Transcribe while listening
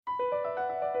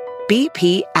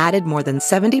BP added more than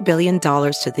 $70 billion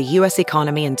to the U.S.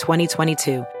 economy in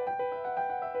 2022.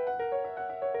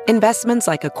 Investments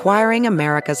like acquiring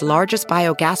America's largest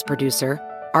biogas producer,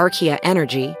 Archaea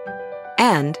Energy,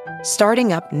 and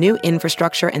starting up new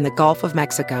infrastructure in the Gulf of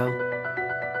Mexico.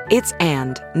 It's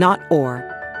and, not or.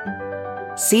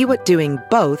 See what doing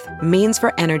both means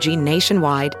for energy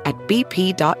nationwide at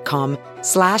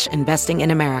bp.com/investing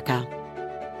in America.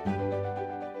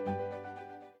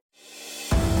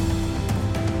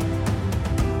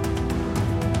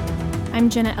 I'm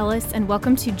Jenna Ellis, and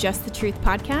welcome to Just the Truth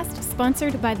podcast,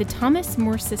 sponsored by the Thomas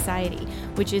More Society,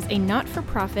 which is a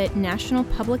not-for-profit national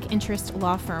public interest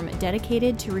law firm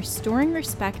dedicated to restoring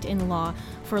respect in law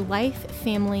for life,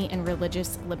 family, and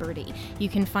religious liberty. You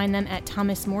can find them at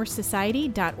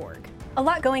thomasmoresociety.org. A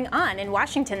lot going on in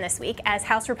Washington this week as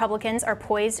House Republicans are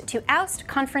poised to oust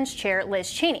Conference Chair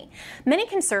Liz Cheney. Many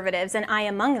conservatives, and I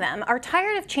among them, are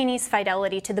tired of Cheney's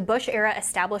fidelity to the Bush-era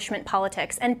establishment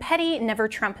politics and petty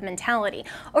never-Trump mentality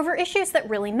over issues that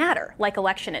really matter, like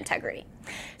election integrity.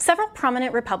 Several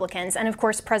prominent Republicans, and of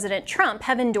course President Trump,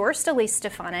 have endorsed Elise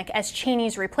Stefanik as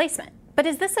Cheney's replacement. But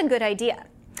is this a good idea?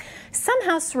 Some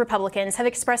House Republicans have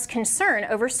expressed concern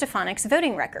over Stefanik's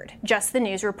voting record. Just the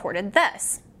News reported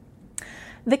this.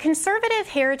 The conservative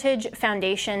Heritage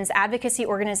Foundation's advocacy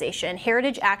organization,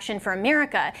 Heritage Action for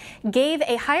America, gave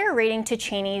a higher rating to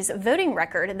Cheney's voting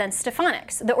record than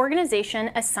Stefanik's. The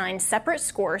organization assigned separate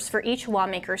scores for each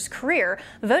lawmaker's career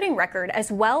voting record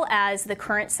as well as the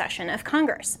current session of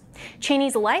Congress.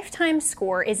 Cheney's lifetime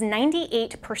score is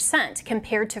 98%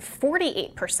 compared to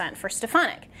 48% for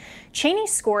Stefanik.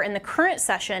 Cheney's score in the current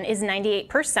session is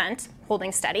 98%,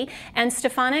 holding steady, and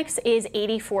Stefanik's is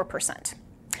 84%.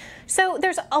 So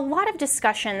there's a lot of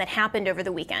discussion that happened over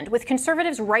the weekend, with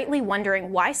conservatives rightly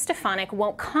wondering why Stefanik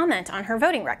won't comment on her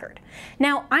voting record.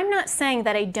 Now, I'm not saying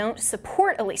that I don't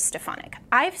support Elise Stefanik.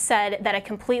 I've said that I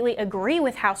completely agree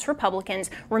with House Republicans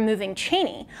removing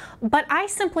Cheney, but I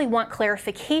simply want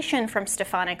clarification from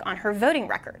Stefanik on her voting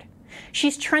record.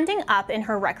 She's trending up in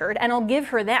her record, and I'll give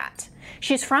her that.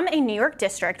 She's from a New York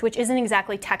district, which isn't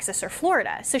exactly Texas or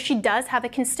Florida, so she does have a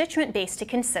constituent base to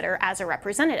consider as a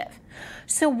representative.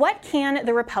 So what can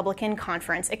the Republican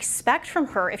conference expect from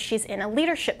her if she's in a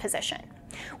leadership position?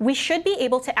 We should be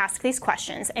able to ask these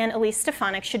questions, and Elise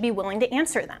Stefanik should be willing to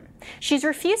answer them. She's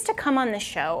refused to come on the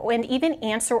show and even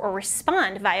answer or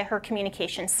respond via her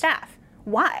communications staff.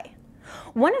 Why?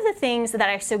 One of the things that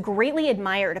I so greatly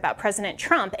admired about President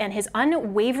Trump and his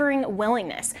unwavering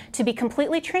willingness to be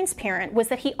completely transparent was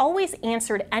that he always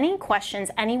answered any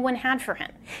questions anyone had for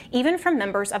him, even from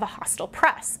members of a hostile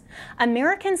press.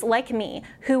 Americans like me,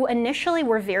 who initially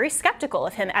were very skeptical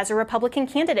of him as a Republican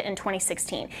candidate in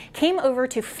 2016, came over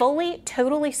to fully,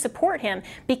 totally support him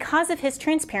because of his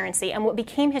transparency and what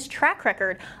became his track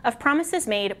record of promises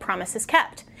made, promises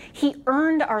kept. He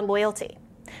earned our loyalty.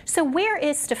 So where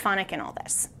is Stefanik in all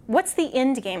this? What's the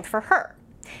end game for her?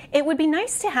 It would be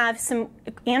nice to have some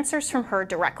answers from her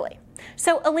directly.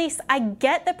 So Elise, I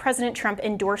get that President Trump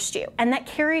endorsed you, and that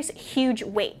carries huge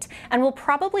weight, and will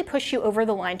probably push you over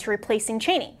the line to replacing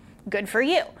Cheney. Good for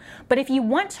you. But if you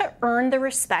want to earn the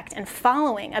respect and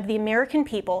following of the American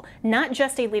people, not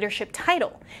just a leadership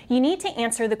title, you need to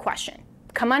answer the question.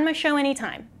 Come on my show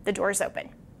anytime. The door's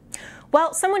open.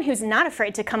 Well, someone who's not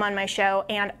afraid to come on my show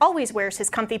and always wears his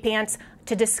comfy pants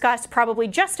to discuss probably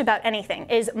just about anything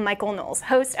is Michael Knowles,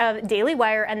 host of Daily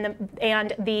Wire and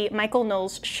the Michael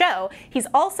Knowles Show. He's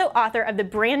also author of the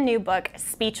brand new book,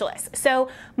 Speechless. So,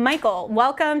 Michael,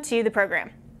 welcome to the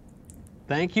program.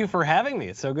 Thank you for having me.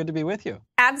 It's so good to be with you.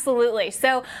 Absolutely.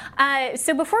 So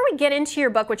before we get into your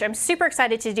book, which I'm super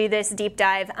excited to do this deep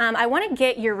dive, I want to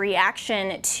get your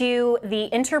reaction to the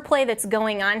interplay that's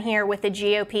going on here with the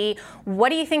GOP. What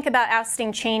do you think about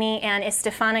ousting Cheney, and is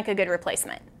Stefanik a good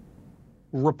replacement?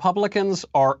 Republicans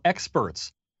are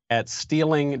experts at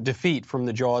stealing defeat from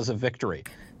the jaws of victory.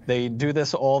 They do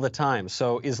this all the time.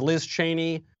 So is Liz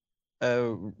Cheney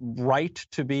right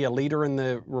to be a leader in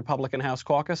the Republican House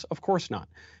caucus? Of course not.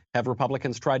 Have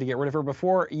Republicans tried to get rid of her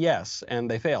before? Yes, and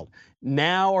they failed.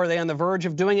 Now, are they on the verge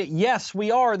of doing it? Yes,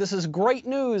 we are. This is great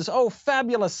news. Oh,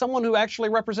 fabulous. Someone who actually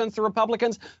represents the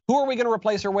Republicans. Who are we going to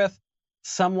replace her with?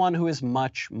 Someone who is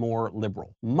much more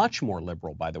liberal,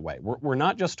 by the way. We're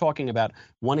not just talking about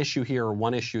one issue here or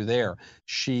one issue there.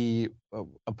 She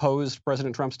opposed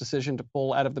President Trump's decision to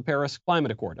pull out of the Paris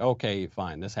Climate Accord. Okay,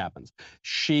 fine, this happens.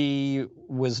 She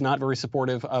was not very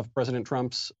supportive of President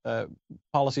Trump's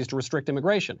policies to restrict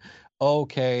immigration.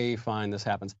 Okay, fine, this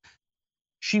happens.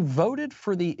 She voted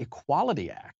for the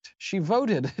Equality Act. She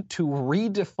voted to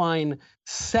redefine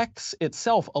sex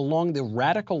itself along the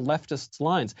radical leftists'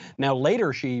 lines. Now,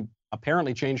 later she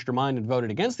apparently changed her mind and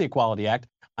voted against the Equality Act.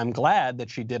 I'm glad that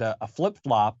she did a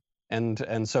flip-flop,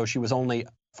 and so she was only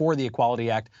for the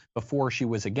Equality Act before she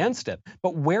was against it.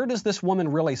 But where does this woman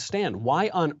really stand? Why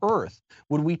on earth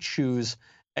would we choose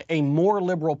a more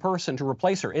liberal person to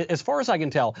replace her? As far as I can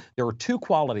tell, there are two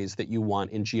qualities that you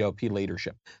want in GOP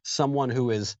leadership. Someone who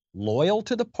is loyal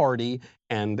to the party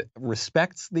and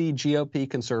respects the GOP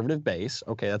conservative base.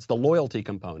 Okay, that's the loyalty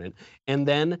component. And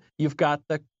then you've got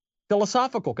the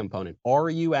philosophical component. Are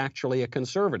you actually a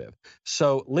conservative?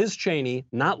 So Liz Cheney,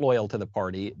 not loyal to the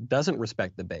party, doesn't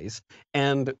respect the base,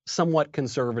 and somewhat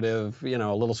conservative, a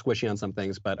little squishy on some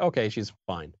things, but okay, she's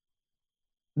fine.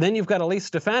 Then you've got Elise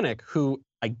Stefanik, who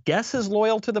I guess is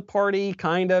loyal to the party,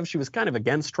 kind of. She was kind of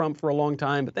against Trump for a long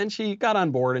time, but then she got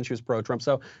on board and she was pro-Trump.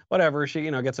 So whatever, she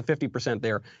gets a 50%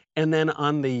 there. And then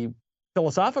on the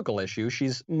philosophical issue,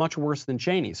 she's much worse than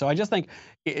Cheney. So I just think,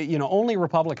 only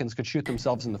Republicans could shoot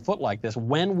themselves in the foot like this.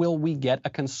 When will we get a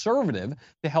conservative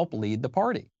to help lead the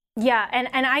party? Yeah,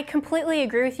 and I completely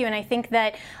agree with you, and I think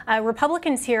that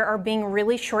Republicans here are being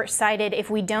really short-sighted if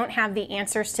we don't have the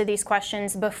answers to these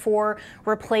questions before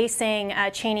replacing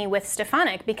Cheney with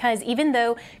Stefanik, because even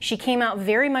though she came out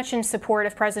very much in support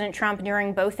of President Trump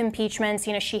during both impeachments,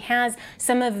 she has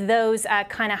some of those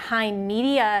kind of high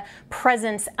media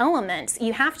presence elements.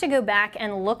 You have to go back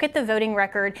and look at the voting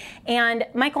record. And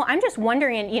Michael, I'm just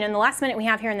wondering, in the last minute we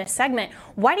have here in this segment,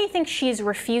 why do you think she's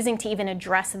refusing to even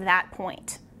address that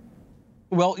point?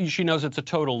 Well, she knows it's a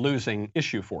total losing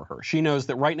issue for her. She knows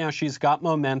that right now she's got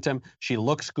momentum. She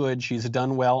looks good. She's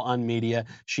done well on media.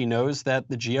 She knows that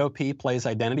the GOP plays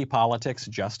identity politics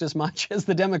just as much as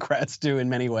the Democrats do in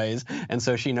many ways. And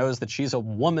so she knows that she's a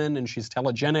woman and she's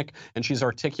telegenic and she's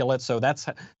articulate. So that's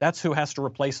who has to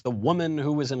replace the woman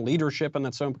who was in leadership. And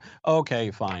that's so,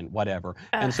 okay, fine, whatever.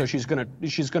 And so she's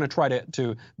gonna try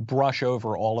to brush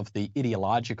over all of the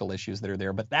ideological issues that are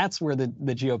there. But that's where the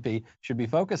GOP should be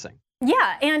focusing.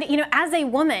 Yeah, and as a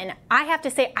woman, I have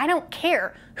to say I don't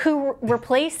care who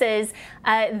replaces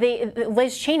the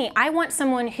Liz Cheney. I want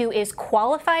someone who is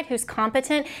qualified, who's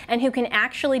competent, and who can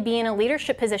actually be in a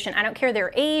leadership position. I don't care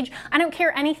their age. I don't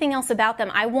care anything else about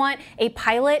them. I want a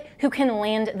pilot who can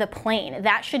land the plane.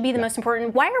 That should be the most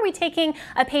important. Why are we taking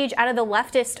a page out of the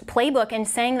leftist playbook and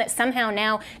saying that somehow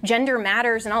now gender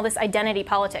matters and all this identity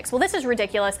politics? Well, this is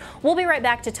ridiculous. We'll be right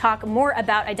back to talk more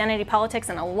about identity politics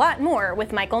and a lot more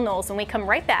with Michael Knowles when we come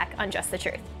right back on Just the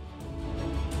Truth.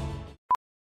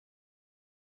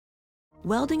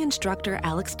 Welding instructor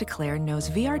Alex DeClaire knows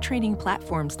VR training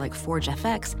platforms like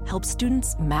ForgeFX help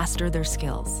students master their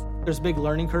skills. There's a big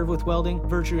learning curve with welding.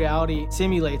 Virtual reality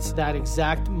simulates that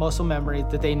exact muscle memory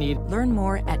that they need. Learn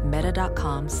more at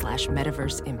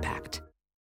meta.com/metaverseimpact.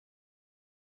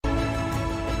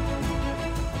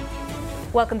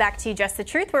 Welcome back to Just the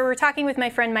Truth, where we're talking with my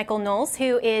friend Michael Knowles,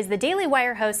 who is the Daily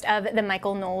Wire host of The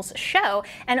Michael Knowles Show,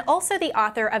 and also the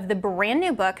author of the brand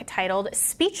new book titled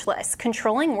Speechless: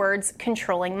 Controlling Words,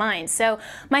 Controlling Minds. So,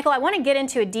 Michael, I want to get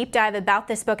into a deep dive about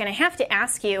this book, and I have to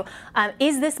ask you,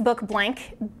 is this book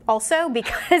blank also?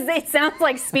 Because it sounds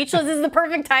like Speechless is the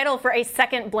perfect title for a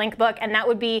second blank book, and that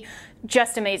would be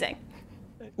just amazing.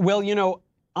 Well,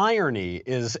 irony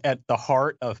is at the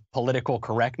heart of political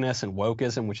correctness and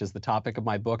wokeism, which is the topic of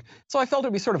my book. So I felt it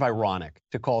would be sort of ironic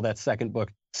to call that second book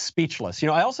Speechless.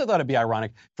 I also thought it'd be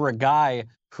ironic for a guy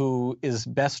who is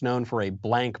best known for a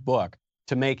blank book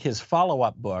to make his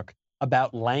follow-up book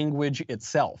about language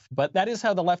itself. But that is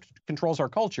how the left controls our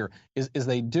culture, is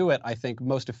they do it, I think,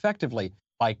 most effectively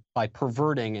by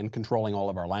perverting and controlling all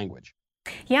of our language.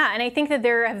 Yeah, and I think that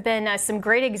there have been some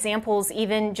great examples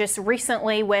even just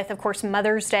recently with, of course,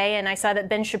 Mother's Day, and I saw that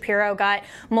Ben Shapiro got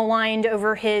maligned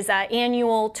over his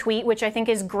annual tweet, which I think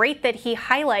is great that he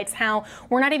highlights how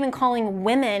we're not even calling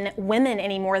women women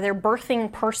anymore. They're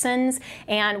birthing persons,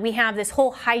 and we have this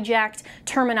whole hijacked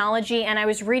terminology. And I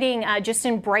was reading just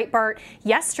in Breitbart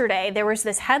yesterday, there was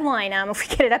this headline, if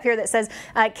we get it up here, that says,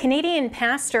 Canadian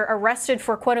pastor arrested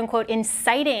for quote-unquote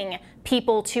inciting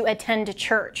people to attend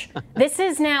church. This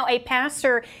is now a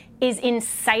pastor is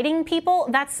inciting people.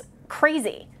 That's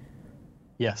crazy.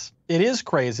 Yes, it is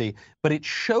crazy, but it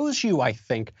shows you, I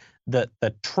think, the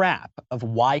trap of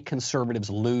why conservatives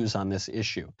lose on this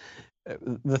issue.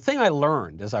 The thing I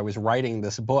learned as I was writing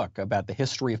this book about the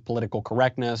history of political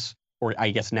correctness, or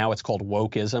I guess now it's called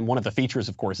wokeism. One of the features,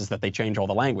 of course, is that they change all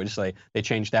the language, so they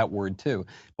changed that word too.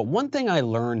 But one thing I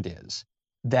learned is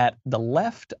that the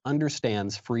left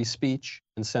understands free speech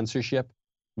and censorship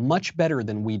much better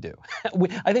than we do.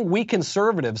 I think we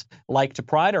conservatives like to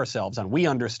pride ourselves on we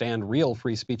understand real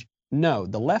free speech. No,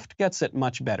 the left gets it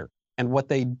much better. And what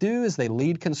they do is they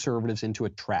lead conservatives into a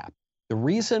trap. The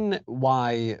reason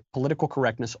why political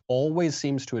correctness always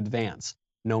seems to advance,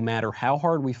 no matter how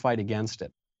hard we fight against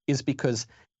it, is because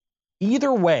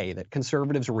either way that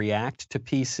conservatives react to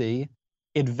PC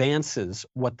advances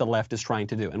what the left is trying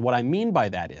to do. And what I mean by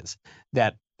that is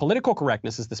that political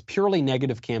correctness is this purely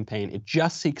negative campaign. It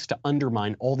just seeks to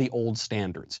undermine all the old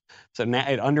standards. So now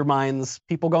it undermines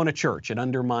people going to church. It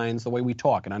undermines the way we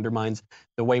talk. It undermines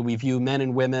the way we view men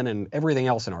and women and everything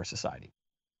else in our society.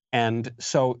 And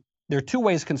so there are two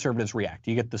ways conservatives react.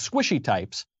 You get the squishy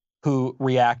types who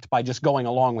react by just going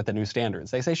along with the new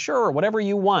standards. They say, sure, whatever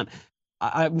you want.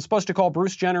 I'm supposed to call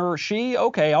Bruce Jenner she?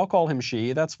 Okay, I'll call him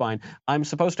she. That's fine. I'm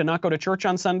supposed to not go to church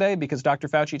on Sunday because Dr.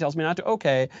 Fauci tells me not to?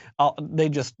 Okay, they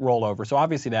just roll over. So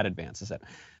obviously that advances it.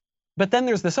 But then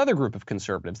there's this other group of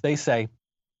conservatives. They say,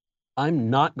 I'm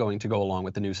not going to go along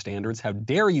with the new standards. How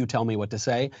dare you tell me what to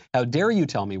say? How dare you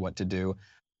tell me what to do?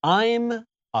 I'm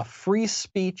a free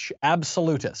speech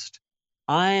absolutist.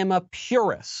 I'm a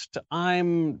purist.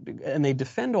 And they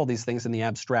defend all these things in the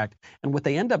abstract. And what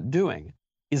they end up doing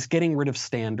is getting rid of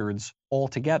standards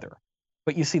altogether.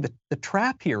 But you see, the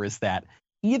trap here is that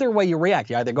either way you react,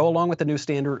 you either go along with the new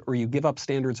standard or you give up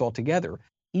standards altogether.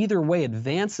 Either way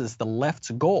advances the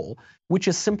left's goal, which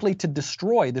is simply to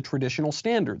destroy the traditional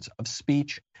standards of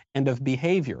speech and of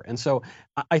behavior. And so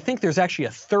I think there's actually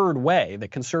a third way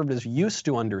that conservatives used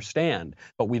to understand,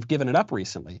 but we've given it up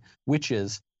recently, which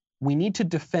is we need to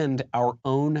defend our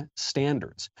own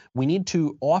standards. We need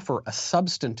to offer a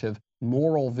substantive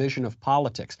moral vision of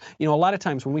politics. You know, a lot of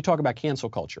times when we talk about cancel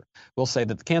culture, we'll say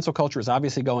that the cancel culture is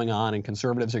obviously going on and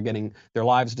conservatives are getting their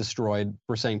lives destroyed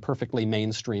for saying perfectly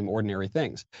mainstream, ordinary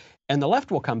things. And the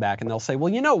left will come back and they'll say,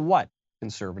 well, you know what,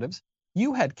 conservatives?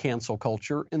 You had cancel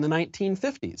culture in the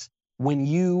 1950s when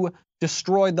you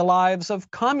destroyed the lives of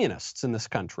communists in this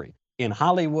country, in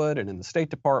Hollywood and in the State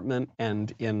Department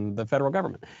and in the federal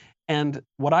government. And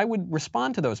what I would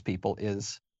respond to those people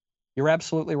is, you're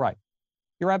absolutely right.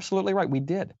 You're absolutely right. We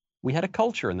did. We had a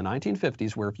culture in the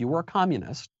 1950s where if you were a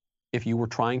communist, if you were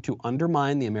trying to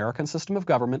undermine the American system of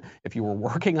government, if you were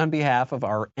working on behalf of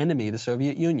our enemy, the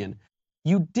Soviet Union,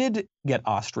 you did get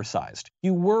ostracized.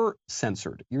 You were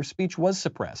censored. Your speech was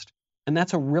suppressed. And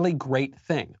that's a really great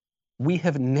thing. We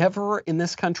have never in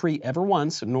this country ever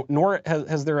once, nor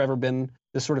has there ever been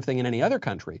this sort of thing in any other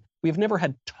country, we've never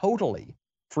had totally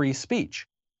free speech.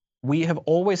 We have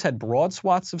always had broad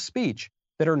swaths of speech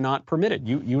that are not permitted.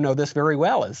 You know this very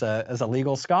well as a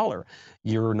legal scholar.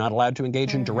 You're not allowed to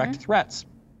engage in direct threats.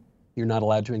 You're not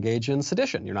allowed to engage in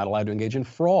sedition. You're not allowed to engage in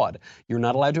fraud. You're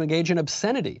not allowed to engage in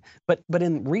obscenity. But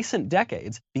in recent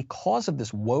decades, because of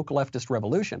this woke leftist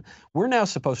revolution, we're now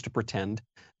supposed to pretend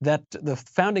that the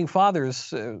founding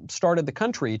fathers started the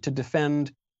country to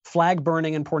defend flag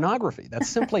burning and pornography. That's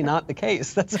simply not the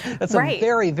case. That's right. A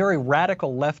very, very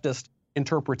radical leftist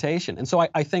interpretation. And so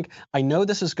I know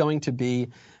this is going to be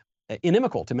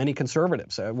inimical to many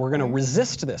conservatives. We're going to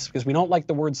resist this because we don't like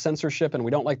the word censorship and we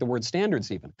don't like the word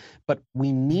standards even. But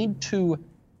we need to,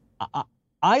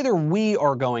 either we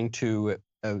are going to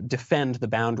defend the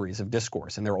boundaries of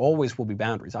discourse, and there always will be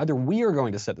boundaries. Either we are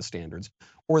going to set the standards,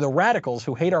 or the radicals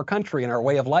who hate our country and our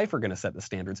way of life are going to set the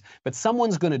standards. But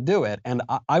someone's going to do it, and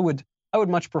I would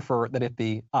much prefer that it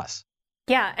be us.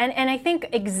 Yeah, and I think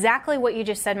exactly what you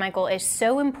just said, Michael, is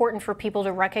so important for people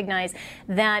to recognize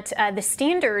that the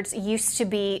standards used to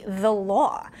be the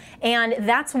law. And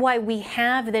that's why we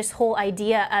have this whole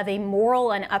idea of a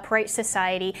moral and upright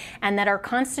society, and that our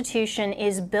Constitution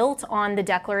is built on the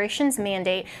Declaration's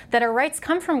mandate that our rights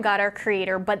come from God, our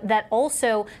Creator, but that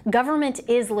also government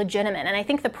is legitimate. And I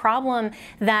think the problem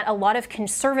that a lot of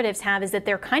conservatives have is that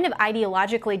they're kind of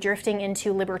ideologically drifting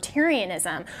into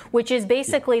libertarianism, which is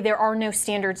basically there are no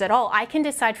standards at all. I can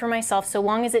decide for myself so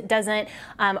long as it doesn't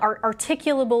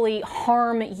articulably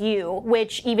harm you,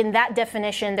 which even that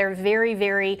definition they're very,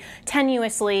 very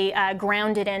tenuously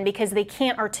grounded in, because they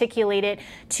can't articulate it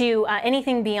to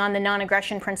anything beyond the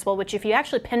non-aggression principle, which if you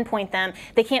actually pinpoint them,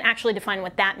 they can't actually define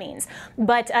what that means.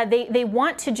 But they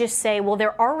want to just say, well,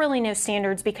 there are really no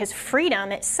standards because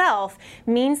freedom itself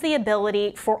means the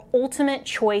ability for ultimate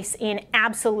choice in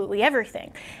absolutely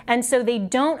everything. And so they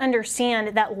don't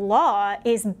understand that law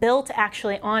is built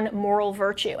actually on moral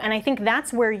virtue. And I think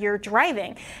that's where you're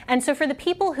driving. And so for the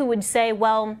people who would say,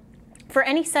 well, for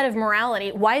any set of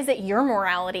morality, why is it your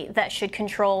morality that should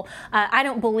control? I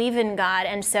don't believe in God,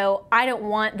 and so I don't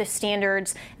want the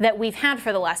standards that we've had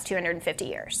for the last 250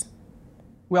 years.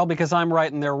 Well, because I'm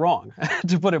right and they're wrong,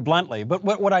 to put it bluntly. But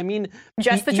what I mean,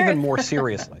 just the even truth. more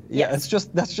seriously, yeah, Yes.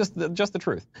 that's just the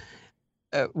truth.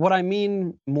 What I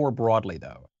mean more broadly,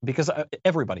 though, because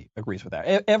everybody agrees with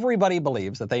that. Everybody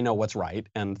believes that they know what's right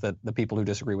and that the people who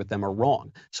disagree with them are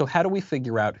wrong. So how do we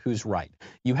figure out who's right?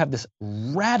 You have this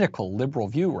radical liberal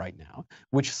view right now,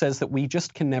 which says that we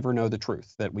just can never know the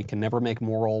truth, that we can never make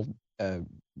moral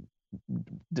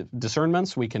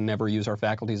discernments, we can never use our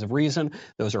faculties of reason.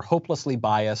 Those are hopelessly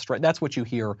biased, right? That's what you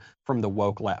hear from the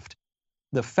woke left.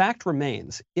 The fact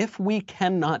remains, if we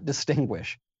cannot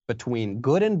distinguish between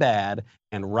good and bad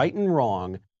and right and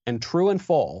wrong and true and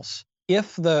false,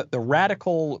 if the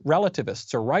radical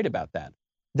relativists are right about that,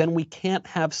 then we can't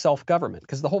have self-government,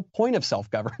 because the whole point of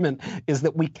self-government is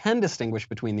that we can distinguish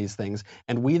between these things,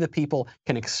 and we, the people,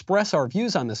 can express our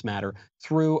views on this matter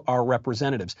through our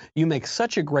representatives. You make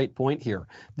such a great point here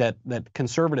that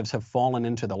conservatives have fallen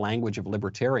into the language of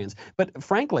libertarians, but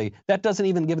frankly, that doesn't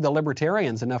even give the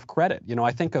libertarians enough credit. You know,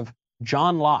 I think of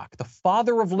John Locke, the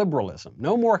father of liberalism,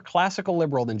 no more classical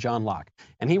liberal than John Locke,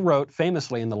 and he wrote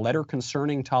famously in the Letter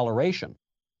Concerning Toleration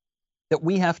that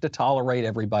we have to tolerate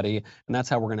everybody, and that's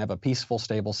how we're going to have a peaceful,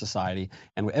 stable society,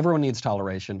 and everyone needs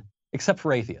toleration, except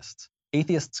for atheists.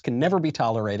 Atheists can never be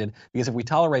tolerated, because if we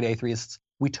tolerate atheists,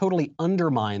 we totally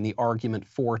undermine the argument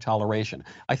for toleration.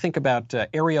 I think about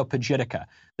Areopagitica.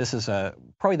 This is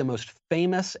probably the most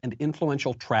famous and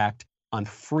influential tract on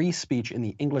free speech in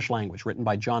the English language, written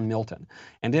by John Milton.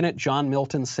 And in it, John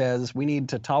Milton says we need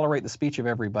to tolerate the speech of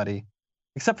everybody,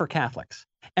 except for Catholics.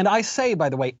 And I say, by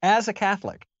the way, as a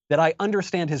Catholic, that I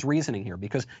understand his reasoning here,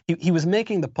 because he was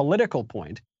making the political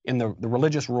point in the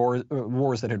religious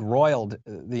wars that had roiled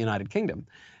the United Kingdom,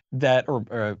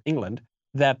 or England,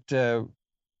 that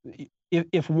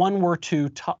if one were to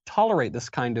tolerate this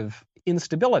kind of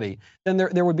instability, then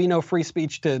there would be no free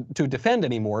speech to defend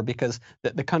anymore, because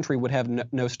the country would have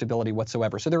no stability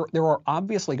whatsoever. So there are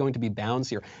obviously going to be bounds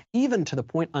here, even to the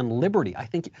point on liberty. I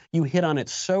think you hit on it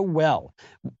so well.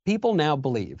 People now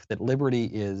believe that liberty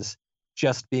is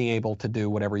just being able to do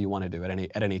whatever you want to do at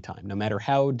any time, no matter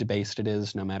how debased it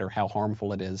is, no matter how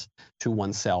harmful it is to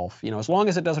oneself. You know, as long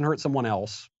as it doesn't hurt someone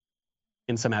else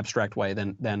in some abstract way,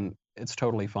 then it's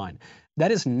totally fine. That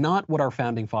is not what our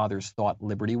founding fathers thought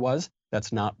liberty was.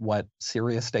 That's not what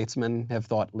serious statesmen have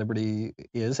thought liberty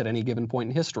is at any given point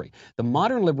in history. The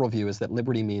modern liberal view is that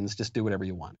liberty means just do whatever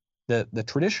you want. The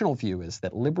traditional view is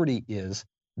that liberty is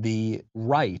the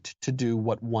right to do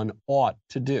what one ought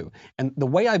to do. And the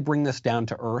way I bring this down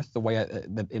to earth, the way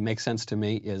that it makes sense to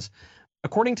me is,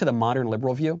 according to the modern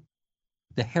liberal view,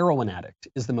 the heroin addict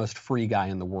is the most free guy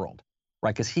in the world,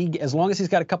 right? Because as long as he's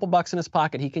got a couple bucks in his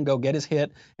pocket, he can go get his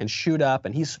hit and shoot up,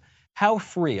 and he's how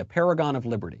free, a paragon of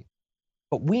liberty.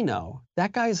 But we know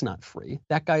that guy is not free.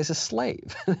 That guy is a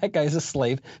slave. That guy is a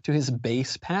slave to his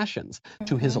base passions,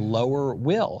 to his lower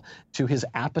will, to his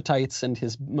appetites and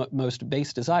his most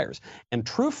base desires. And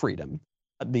true freedom,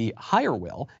 the higher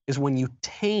will, is when you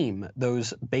tame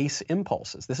those base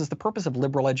impulses. This is the purpose of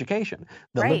liberal education.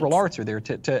 The liberal arts are there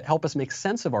to help us make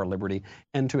sense of our liberty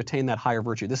and to attain that higher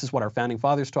virtue. This is what our founding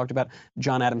fathers talked about.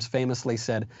 John Adams famously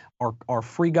said, our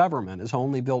free government is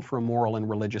only built for a moral and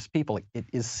religious people. It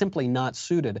is simply not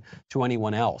suited to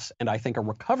anyone else. And I think a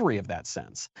recovery of that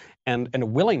sense and a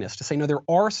willingness to say, no, there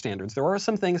are standards. There are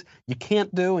some things you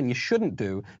can't do and you shouldn't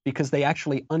do because they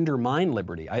actually undermine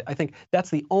liberty. I think that's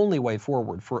the only way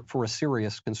forward for a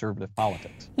serious conservative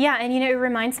politics. Yeah, and it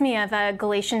reminds me of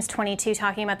Galatians 22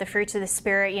 talking about the fruits of the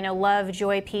Spirit, love,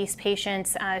 joy, peace,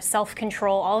 patience,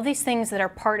 self-control, all of these things that are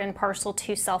part and parcel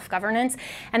to self-governance.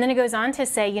 And then it goes on to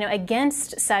say,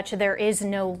 against such there is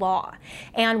no law.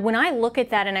 And when I look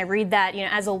at that and I read that,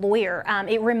 as a lawyer,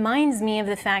 it reminds me of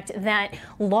the fact that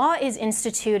law is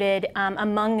instituted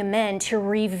among men to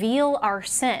reveal our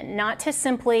sin, not to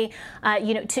simply,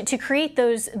 to create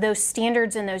those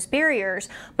standards and those barriers,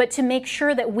 but to make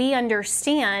sure that we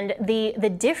understand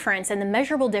the difference and the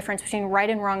measurable difference between right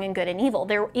and wrong and good and evil.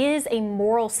 There is a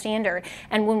moral standard,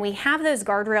 and when we have those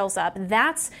guardrails up,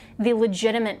 that's the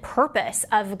legitimate purpose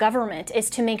of government, is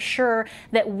to make sure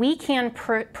that we can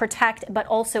protect but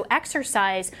also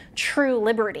exercise true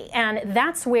liberty. And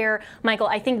that's where, Michael,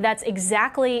 I think that's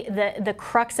exactly the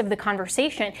crux of the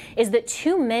conversation, is that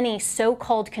too many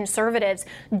so-called conservatives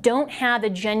don't have a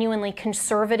genuinely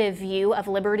conservative view of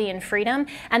liberty and freedom.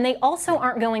 And they also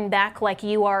aren't going back like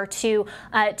you are to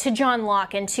John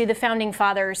Locke and to the founding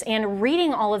fathers and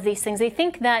reading all of these things. They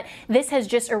think that this has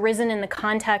just arisen in the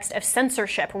context of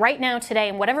censorship right now today,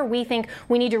 and whatever we think,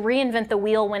 we need to reinvent the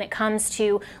wheel when it comes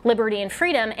to liberty and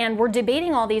freedom. And we're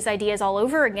debating all these ideas all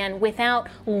over again without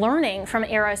learning from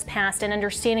eras past and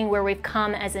understanding where we've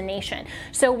come as a nation.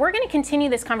 So we're going to continue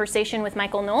this conversation with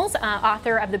Michael Knowles,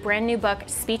 author of the brand new book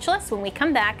Speechless, when we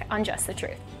come back on Just the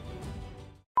Truth.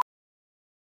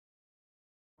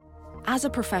 As a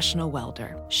professional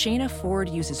welder, Shayna Ford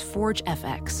uses Forge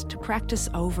FX to practice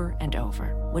over and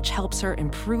over, which helps her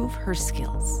improve her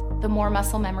skills. The more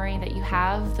muscle memory that you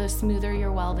have, the smoother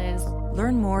your weld is.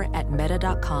 Learn more at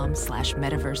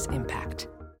meta.com/metaverseimpact.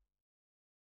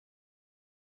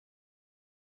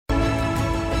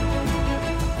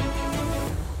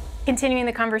 Continuing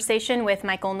the conversation with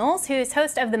Michael Knowles, who is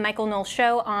host of The Michael Knowles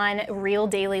Show on Real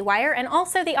Daily Wire and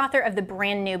also the author of the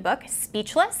brand new book,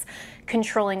 Speechless: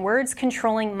 Controlling Words,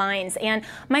 Controlling Minds. And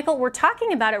Michael, we're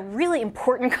talking about a really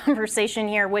important conversation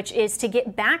here, which is to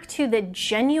get back to the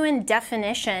genuine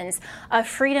definitions of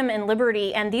freedom and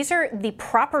liberty. And these are the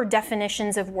proper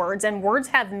definitions of words, and words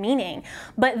have meaning.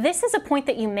 But this is a point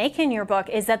that you make in your book,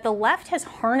 is that the left has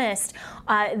harnessed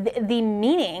the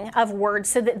meaning of words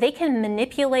so that they can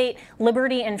manipulate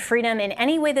liberty and freedom in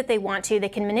any way that they want to. They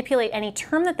can manipulate any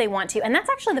term that they want to. And that's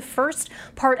actually the first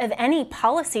part of any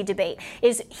policy debate,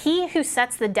 is he who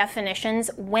sets the definitions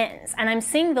wins. And I'm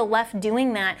seeing the left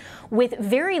doing that with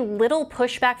very little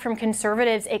pushback from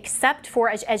conservatives, except for,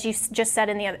 as you just said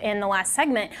in the last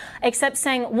segment, except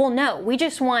saying, well, no, we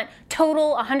just want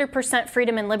total 100%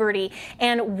 freedom and liberty.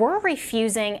 And we're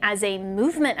refusing as a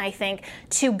movement, I think,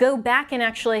 to go back and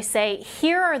actually say,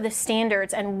 here are the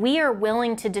standards and we are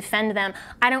willing to defend them.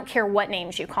 I don't care what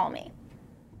names you call me.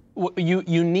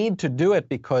 You need to do it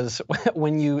because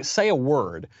when you say a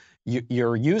word,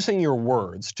 you're using your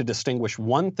words to distinguish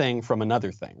one thing from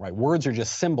another thing, right? Words are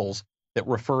just symbols that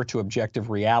refer to objective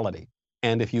reality.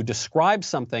 And if you describe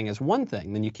something as one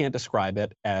thing, then you can't describe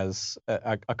it as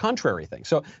a contrary thing.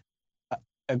 So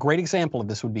a great example of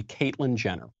this would be Caitlyn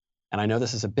Jenner. And I know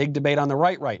this is a big debate on the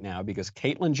right now because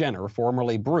Caitlyn Jenner,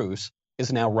 formerly Bruce,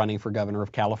 is now running for governor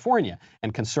of California.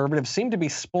 And conservatives seem to be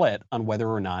split on whether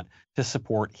or not to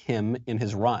support him in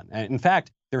his run. And in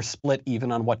fact, they're split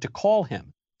even on what to call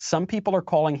him. Some people are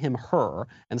calling him her,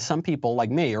 and some people,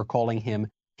 like me, are calling him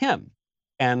him.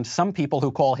 And some people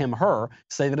who call him her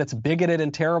say that it's bigoted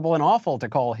and terrible and awful to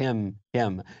call him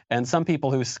him. And some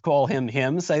people who call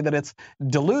him say that it's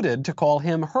deluded to call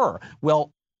him her.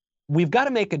 Well, we've got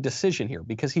to make a decision here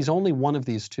because he's only one of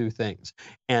these two things.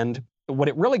 And what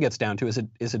it really gets down to is a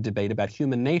debate about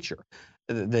human nature.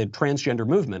 The transgender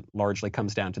movement largely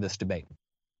comes down to this debate.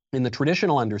 In the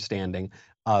traditional understanding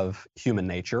of human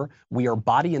nature, we are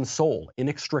body and soul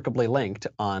inextricably linked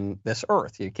on this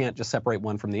earth. You can't just separate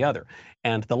one from the other.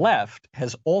 And the left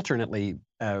has alternately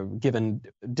given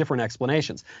different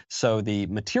explanations. So the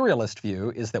materialist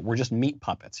view is that we're just meat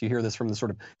puppets. You hear this from the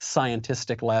sort of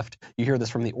scientistic left. You hear this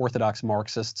from the orthodox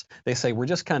Marxists. They say we're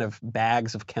just kind of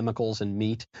bags of chemicals and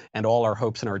meat, and all our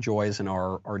hopes and our joys and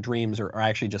our dreams are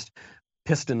actually just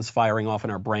pistons firing off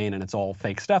in our brain, and it's all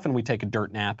fake stuff, and we take a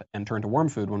dirt nap and turn to worm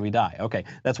food when we die. Okay,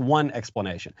 that's one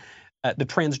explanation. The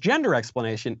transgender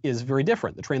explanation is very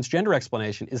different. The transgender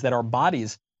explanation is that our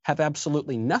bodies have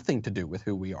absolutely nothing to do with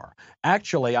who we are.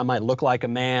 Actually, I might look like a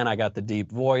man, I got the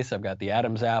deep voice, I've got the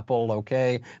Adam's apple,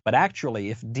 okay, but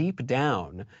actually, if deep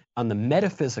down on the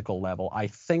metaphysical level, I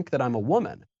think that I'm a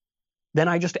woman, then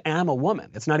I just am a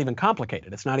woman. It's not even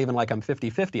complicated. It's not even like I'm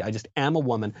 50-50. I just am a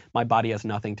woman. My body has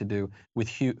nothing to do with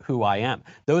who I am.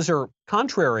 Those are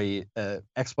contrary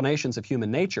explanations of human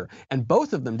nature, and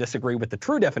both of them disagree with the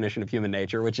true definition of human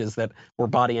nature, which is that we're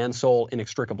body and soul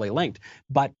inextricably linked.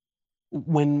 But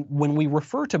when we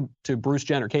refer to Bruce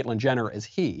Jenner, Caitlyn Jenner as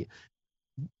he,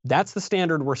 that's the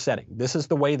standard we're setting. This is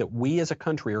the way that we as a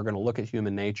country are going to look at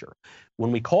human nature.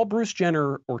 When we call Bruce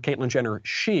Jenner or Caitlyn Jenner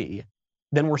she,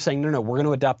 then we're saying, no, we're going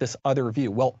to adopt this other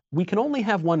view. Well, we can only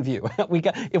have one view.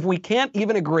 If we can't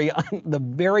even agree on the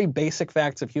very basic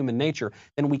facts of human nature,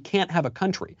 then we can't have a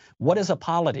country. What is a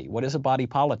polity? What is a body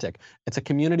politic? It's a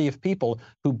community of people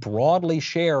who broadly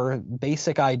share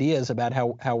basic ideas about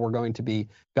how we're going to be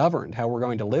governed, how we're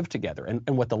going to live together.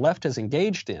 And what the left has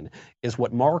engaged in is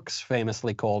what Marx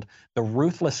famously called the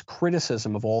ruthless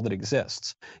criticism of all that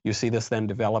exists. You see this then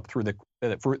develop through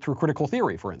critical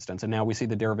theory, for instance, and now we see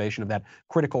the derivation of that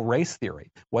critical race theory.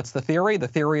 What's the theory? The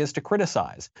theory is to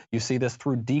criticize. You see this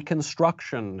through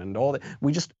deconstruction and all that.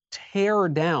 We just tear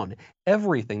down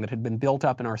everything that had been built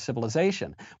up in our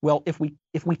civilization. Well, if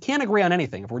we can't agree on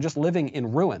anything, if we're just living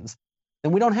in ruins,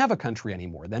 then we don't have a country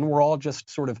anymore. Then we're all just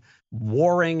sort of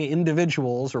warring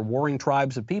individuals or warring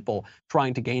tribes of people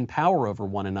trying to gain power over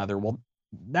one another. Well,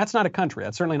 that's not a country.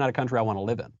 That's certainly not a country I want to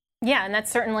live in. Yeah, and that's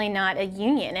certainly not a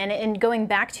union. And going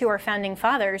back to our founding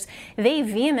fathers, they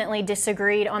vehemently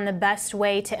disagreed on the best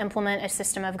way to implement a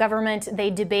system of government. They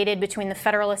debated between the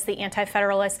Federalists, the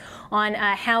Anti-Federalists, on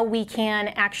how we can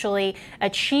actually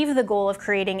achieve the goal of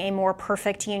creating a more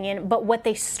perfect union. But what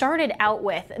they started out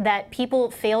with that people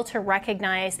fail to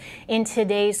recognize in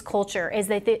today's culture is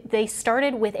that they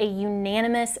started with a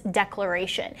unanimous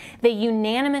declaration. They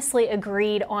unanimously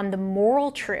agreed on the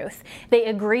moral truth. They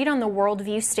agreed on the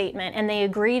worldview statement, and they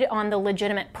agreed on the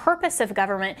legitimate purpose of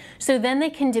government, so then they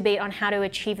can debate on how to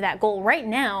achieve that goal. Right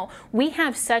now, we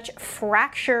have such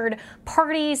fractured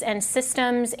parties and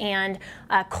systems and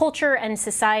culture and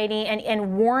society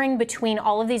and warring between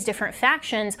all of these different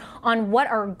factions on what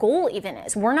our goal even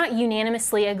is. We're not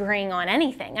unanimously agreeing on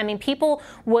anything. I mean, people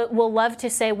will love to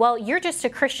say, well, you're just a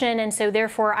Christian, and so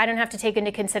therefore I don't have to take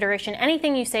into consideration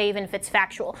anything you say, even if it's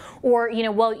factual. Or,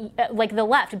 well, like the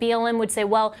left, BLM would say,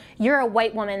 well, you're a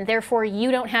white woman, therefore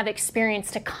you don't have experience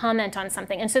to comment on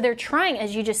something. And so they're trying,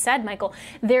 as you just said, Michael,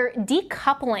 they're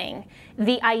decoupling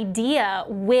the idea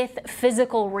with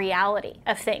physical reality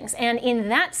of things. And in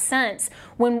that sense,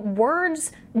 when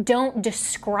words don't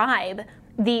describe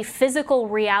the physical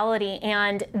reality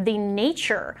and the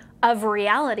nature of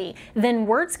reality, then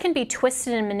words can be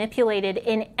twisted and manipulated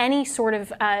in any sort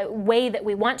of way that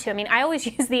we want to. I mean, I always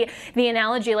use the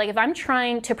analogy, like if I'm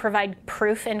trying to provide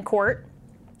proof in court,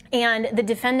 and the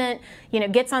defendant,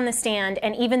 gets on the stand,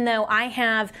 and even though I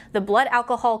have the blood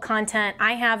alcohol content,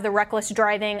 I have the reckless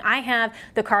driving, I have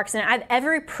the car accident, I have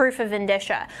every proof of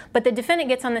indicia, but the defendant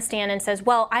gets on the stand and says,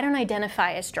 well, I don't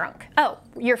identify as drunk. Oh,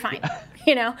 you're fine.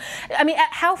 I mean,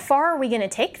 how far are we going to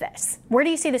take this? Where do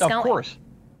you see this going? Of course.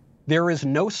 There is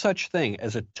no such thing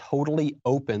as a totally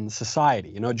open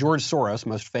society. George Soros,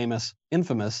 most famous,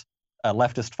 infamous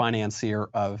leftist financier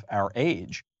of our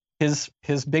age,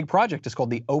 his big project is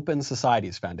called the Open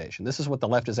Societies Foundation. This is what the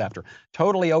left is after.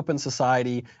 Totally open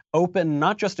society, open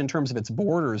not just in terms of its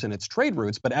borders and its trade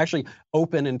routes, but actually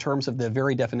open in terms of the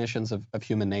very definitions of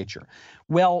human nature.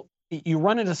 Well, you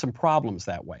run into some problems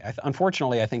that way.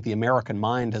 Unfortunately, I think the American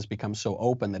mind has become so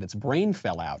open that its brain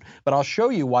fell out. But I'll show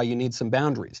you why you need some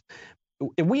boundaries.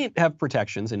 We have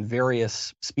protections in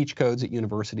various speech codes at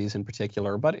universities in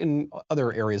particular, but in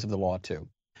other areas of the law too.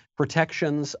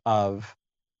 Protections of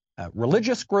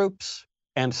religious groups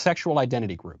and sexual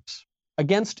identity groups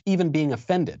against even being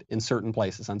offended in certain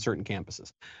places on certain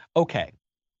campuses. Okay,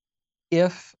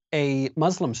 if a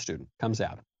Muslim student comes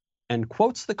out and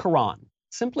quotes the Quran,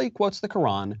 simply quotes the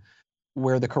Quran,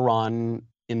 where the Quran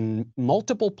in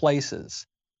multiple places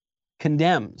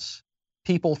condemns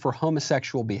people for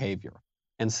homosexual behavior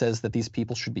and says that these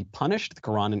people should be punished, the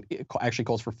Quran actually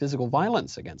calls for physical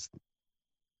violence against them.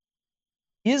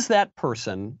 Is that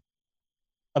person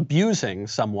abusing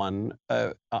someone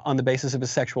on the basis of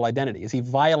his sexual identity? Is he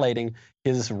violating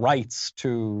his rights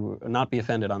to not be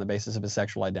offended on the basis of his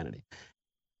sexual identity?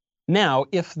 Now,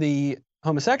 if the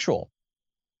homosexual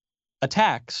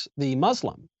attacks the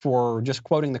Muslim for just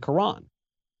quoting the Quran,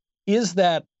 is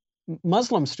that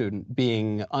Muslim student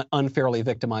being unfairly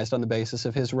victimized on the basis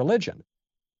of his religion?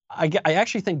 I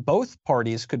actually think both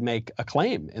parties could make a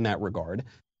claim in that regard.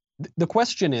 The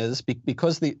question is,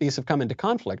 because these have come into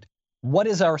conflict, what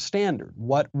is our standard?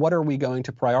 What are we going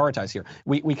to prioritize here?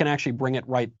 We can actually bring it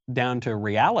right down to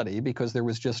reality, because there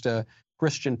was just a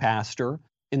Christian pastor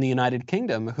in the United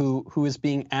Kingdom who is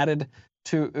being added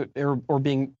to or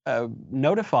being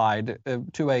notified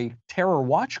to a terror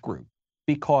watch group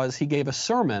because he gave a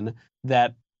sermon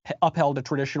that upheld a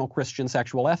traditional Christian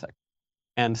sexual ethic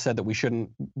and said that we shouldn't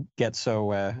get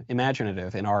so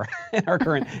imaginative in our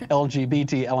current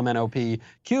LGBT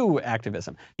LMNOPQ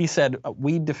activism. He said,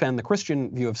 we defend the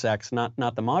Christian view of sex, not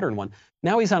the modern one.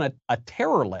 Now he's on a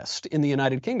terror list in the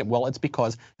United Kingdom. Well, it's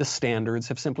because the standards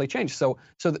have simply changed. So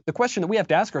the question that we have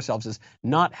to ask ourselves is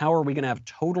not how are we going to have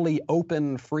totally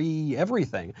open, free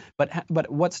everything,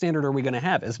 but what standard are we going to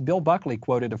have? As Bill Buckley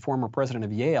quoted a former president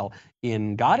of Yale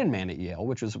in God and Man at Yale,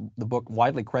 which was the book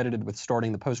widely credited with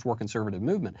starting the post-war conservative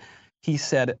movement, he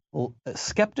said,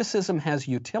 skepticism has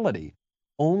utility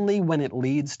only when it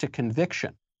leads to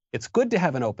conviction. It's good to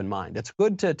have an open mind. It's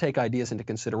good to take ideas into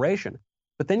consideration.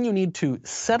 But then you need to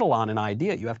settle on an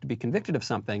idea. You have to be convicted of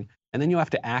something, and then you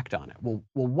have to act on it. Well,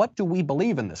 what do we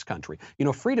believe in this country?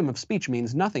 Freedom of speech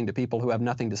means nothing to people who have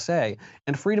nothing to say,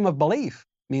 and freedom of belief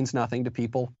means nothing to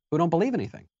people who don't believe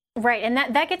anything. Right, and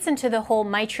that gets into the whole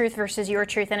my truth versus your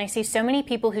truth. And I see so many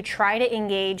people who try to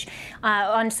engage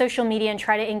on social media and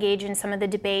try to engage in some of the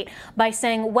debate by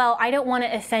saying, well, I don't want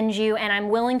to offend you and I'm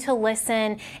willing to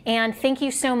listen and thank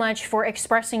you so much for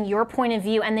expressing your point of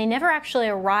view. And they never actually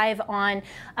arrive on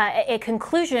a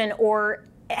conclusion or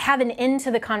have an end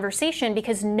to the conversation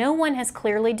because no one has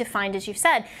clearly defined, as you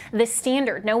said, the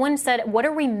standard. No one said, what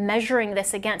are we measuring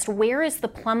this against? Where is the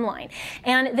plumb line?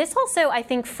 And this also, I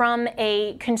think, from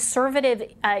a conservative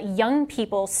young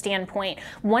people standpoint,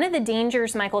 one of the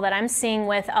dangers, Michael, that I'm seeing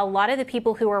with a lot of the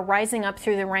people who are rising up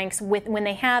through the ranks when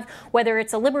they have, whether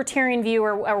it's a libertarian view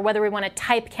or whether we want to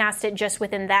typecast it just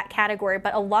within that category,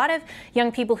 but a lot of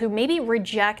young people who maybe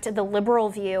reject the liberal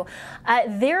view,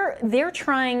 they're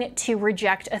trying to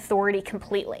reject authority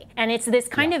completely. And it's this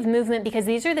kind of movement because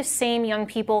these are the same young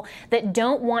people that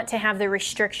don't want to have the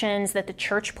restrictions that the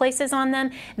church places on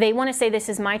them. They want to say this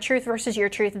is my truth versus your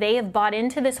truth. They have bought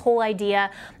into this whole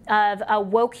idea of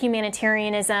woke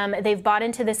humanitarianism. They've bought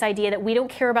into this idea that we don't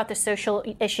care about the social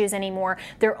issues anymore.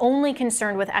 They're only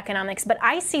concerned with economics. But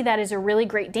I see that as a really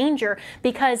great danger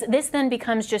because this then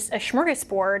becomes just a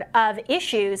smorgasbord of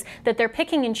issues that they're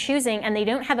picking and choosing, and they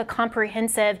don't have a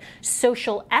comprehensive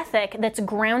social ethic that's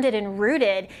grounded and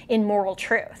rooted in moral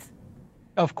truth.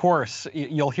 Of course,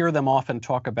 you'll hear them often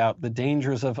talk about the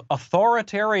dangers of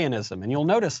authoritarianism, and you'll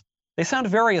notice they sound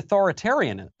very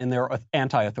authoritarian in their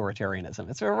anti-authoritarianism.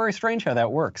 It's very, very strange how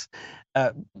that works.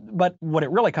 But what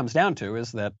it really comes down to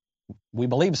is that we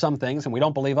believe some things and we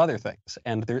don't believe other things.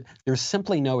 And there's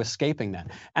simply no escaping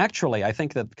that. Actually, I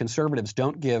think that conservatives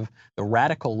don't give the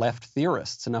radical left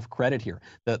theorists enough credit here.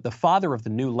 The father of the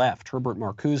new left, Herbert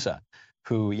Marcuse,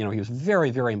 who, he was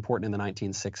very, very important in the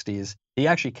 1960s. He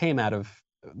actually came out of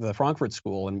the Frankfurt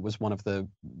School and was one of the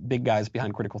big guys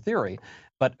behind critical theory.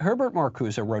 But Herbert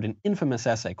Marcuse wrote an infamous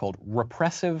essay called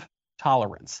Repressive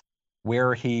Tolerance,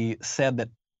 where he said that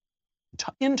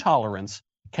intolerance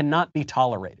cannot be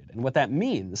tolerated. And what that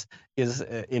means is,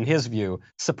 in his view,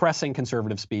 suppressing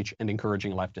conservative speech and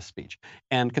encouraging leftist speech.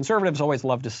 And conservatives always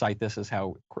love to cite this as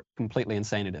how completely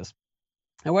insane it is.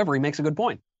 However, he makes a good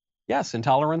point. Yes,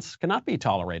 intolerance cannot be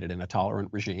tolerated in a tolerant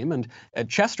regime. And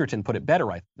Chesterton put it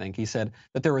better, I think. He said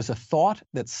that there is a thought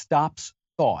that stops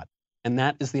thought, and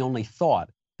that is the only thought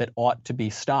that ought to be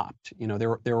stopped.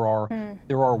 There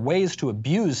are ways to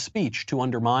abuse speech to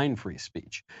undermine free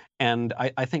speech. And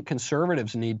I think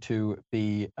conservatives need to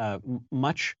be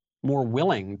much more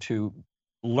willing to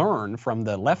learn from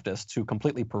the leftists who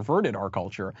completely perverted our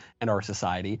culture and our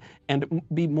society, and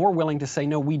be more willing to say,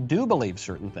 no, we do believe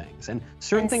certain things, and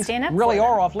certain things really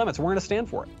are off limits. We're going to stand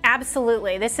for it.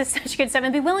 Absolutely. This is such good stuff.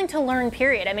 And be willing to learn,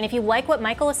 period. I mean, if you like what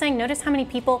Michael is saying, notice how many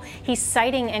people he's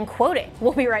citing and quoting.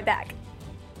 We'll be right back.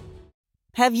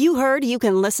 Have you heard you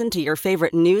can listen to your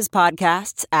favorite news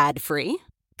podcasts ad-free?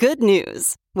 Good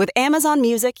news. With Amazon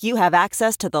Music, you have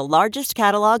access to the largest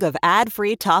catalog of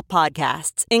ad-free top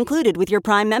podcasts included with your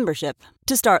Prime membership.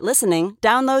 To start listening,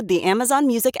 download the Amazon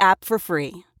Music app for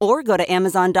free or go to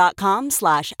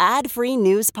amazon.com/ad-free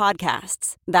news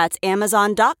podcasts. That's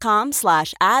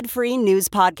amazon.com/ad-free news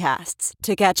podcasts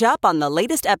to catch up on the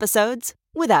latest episodes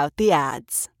without the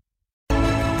ads.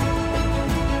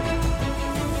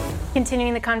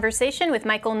 Continuing the conversation with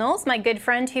Michael Knowles, my good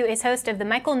friend who is host of The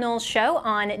Michael Knowles Show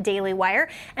on Daily Wire,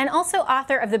 and also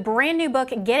author of the brand new book,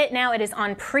 Get It Now. It is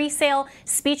on pre-sale,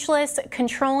 Speechless,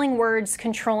 Controlling Words,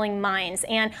 Controlling Minds.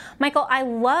 And Michael, I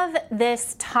love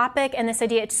this topic and this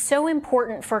idea. It's so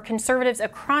important for conservatives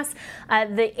across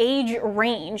the age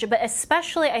range, but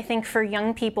especially I think for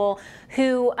young people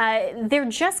who they're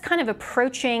just kind of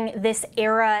approaching this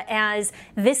era as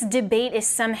this debate is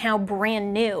somehow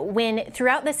brand new, when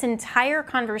throughout this entire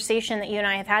conversation that you and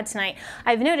I have had tonight,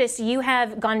 I've noticed you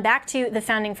have gone back to the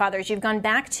Founding Fathers, you've gone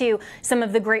back to some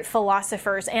of the great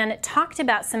philosophers and talked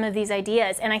about some of these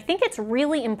ideas. And I think it's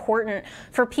really important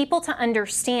for people to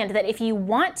understand that if you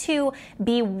want to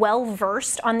be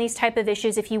well-versed on these type of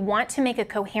issues, if you want to make a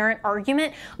coherent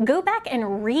argument, go back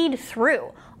and read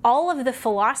through all of the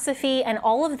philosophy and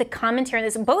all of the commentary on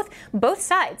this, both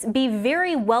sides. Be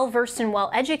very well-versed and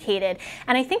well-educated.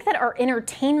 And I think that our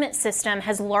entertainment system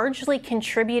has largely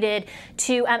contributed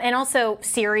to, and also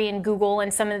Siri and Google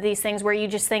and some of these things where you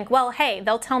just think, well, hey,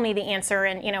 they'll tell me the answer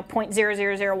in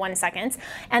 0.0001 seconds.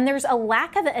 And there's a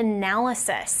lack of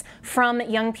analysis from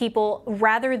young people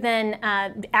rather than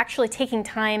actually taking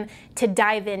time to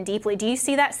dive in deeply. Do you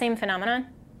see that same phenomenon?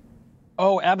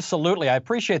 Oh, absolutely. I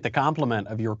appreciate the compliment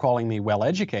of your calling me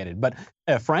well-educated. But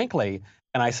frankly,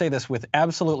 and I say this with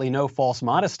absolutely no false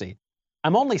modesty,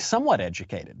 I'm only somewhat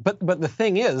educated. But the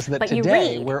thing is that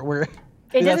today we're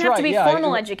it doesn't have to be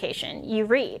formal education. You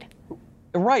read.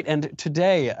 Right. And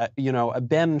today,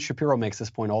 Ben Shapiro makes this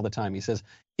point all the time. He says,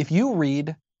 if you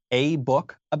read a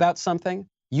book about something,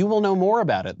 you will know more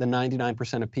about it than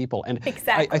 99% of people. And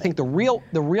exactly. I think the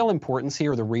real importance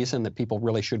here, the reason that people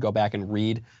really should go back and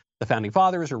read the Founding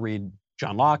Fathers or read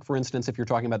John Locke, for instance, if you're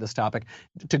talking about this topic.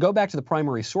 To go back to the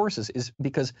primary sources is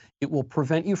because it will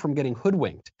prevent you from getting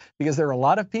hoodwinked. Because there are a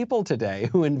lot of people today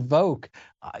who invoke,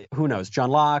 who knows, John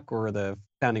Locke or the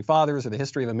Founding Fathers or the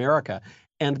history of America,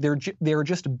 and they're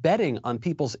just betting on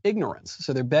people's ignorance.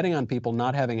 So they're betting on people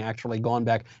not having actually gone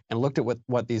back and looked at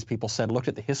what these people said, looked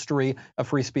at the history of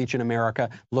free speech in America,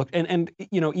 and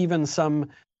even some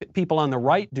people on the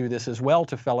right do this as well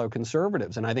to fellow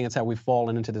conservatives. And I think it's how we've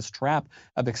fallen into this trap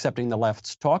of accepting the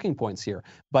left's talking points here.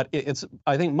 But it's,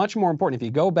 I think, much more important. If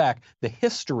you go back, the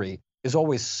history is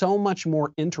always so much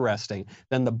more interesting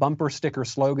than the bumper sticker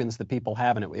slogans that people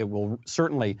have, and it will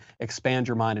certainly expand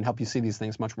your mind and help you see these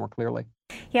things much more clearly.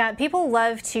 Yeah, people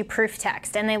love to proof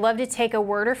text, and they love to take a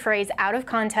word or phrase out of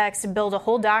context, build a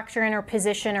whole doctrine or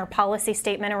position or policy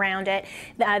statement around it.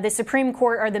 The Supreme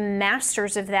Court are the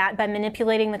masters of that by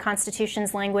manipulating the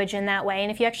Constitution's language in that way. And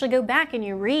if you actually go back and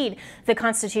you read the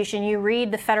Constitution, you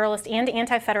read the Federalist and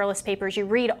Anti-Federalist papers, you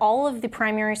read all of the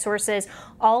primary sources,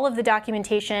 all of the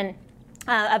documentation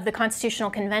of the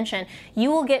Constitutional Convention, you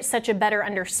will get such a better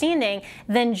understanding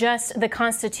than just the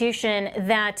Constitution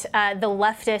that the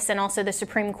leftists and also the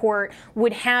Supreme Court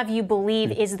would have you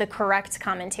believe is the correct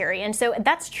commentary. And so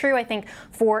that's true, I think,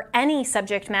 for any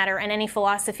subject matter and any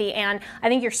philosophy. And I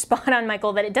think you're spot on,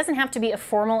 Michael, that it doesn't have to be a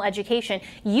formal education.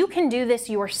 You can do this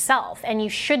yourself, and you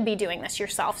should be doing this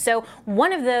yourself. So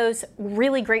one of those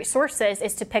really great sources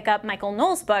is to pick up Michael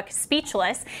Knowles' book,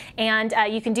 Speechless, and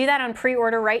you can do that on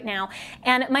pre-order right now.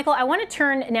 And Michael, I want to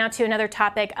turn now to another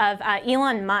topic of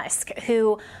Elon Musk,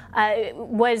 who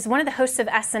was one of the hosts of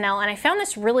SNL, and I found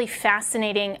this really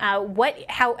fascinating,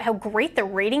 how great the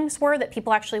ratings were that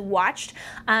people actually watched,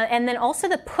 and then also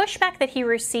the pushback that he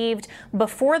received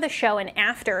before the show and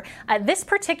after. This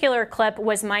particular clip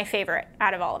was my favorite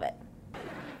out of all of it.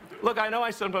 Look, I know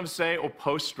I sometimes say or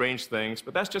post strange things,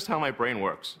 but that's just how my brain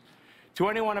works. To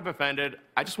anyone I've offended,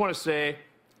 I just want to say,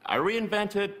 I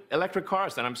reinvented electric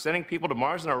cars, and I'm sending people to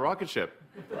Mars in a rocket ship.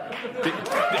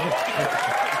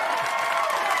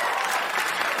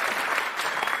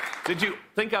 Did you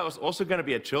think I was also going to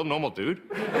be a chill, normal dude?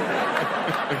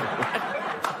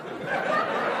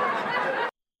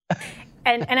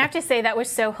 And I have to say that was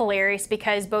so hilarious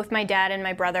because both my dad and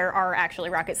my brother are actually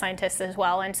rocket scientists as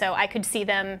well, and so I could see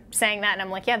them saying that, and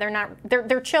I'm like, yeah,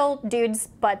 they're chill dudes,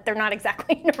 but they're not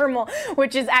exactly normal,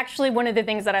 which is actually one of the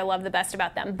things that I love the best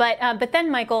about them. But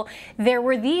then, Michael, there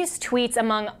were these tweets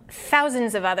among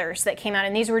thousands of others that came out,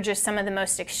 and these were just some of the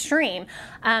most extreme.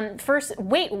 First,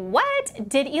 wait, what?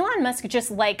 Did Elon Musk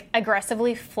just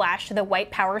aggressively flash the white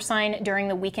power sign during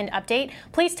the Weekend Update?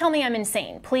 Please tell me I'm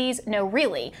insane. Please, no,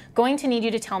 really. Going to need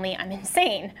you to tell me I'm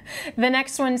insane. The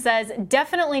next one says,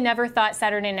 definitely never thought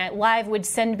Saturday Night Live would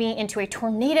send me into a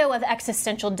tornado of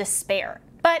existential despair.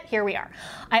 But here we are.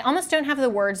 I almost don't have the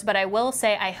words, but I will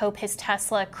say I hope his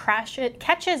Tesla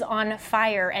catches on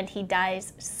fire and he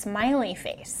dies smiley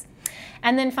face.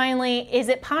 And then finally, is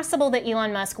it possible that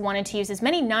Elon Musk wanted to use as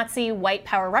many Nazi white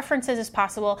power references as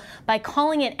possible by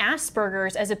calling it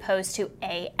Asperger's as opposed to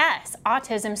AS,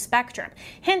 autism spectrum?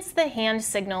 Hence the hand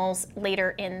signals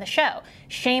later in the show.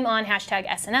 Shame on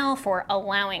 #SNL for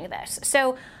allowing this.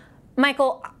 So,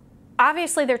 Michael,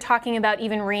 obviously they're talking about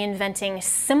even reinventing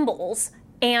symbols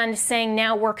and saying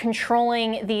now we're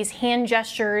controlling these hand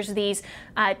gestures, these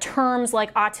terms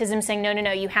like autism, saying,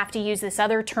 no, you have to use this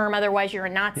other term, otherwise you're a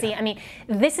Nazi. Yeah. I mean,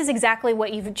 this is exactly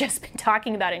what you've just been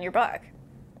talking about in your book.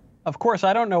 Of course,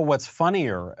 I don't know what's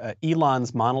funnier,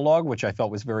 Elon's monologue, which I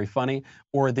felt was very funny,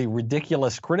 or the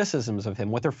ridiculous criticisms of him.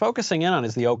 What they're focusing in on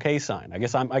is the OK sign. I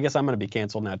guess I'm going to be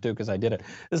canceled now too because I did it.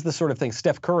 This is the sort of thing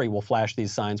Steph Curry will flash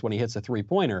these signs when he hits a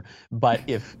three-pointer. But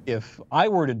if I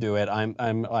were to do it, I'm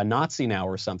a Nazi now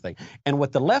or something. And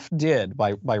what the left did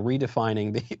by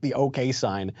redefining the OK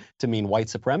sign to mean white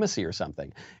supremacy or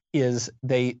something is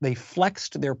they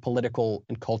flexed their political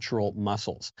and cultural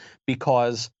muscles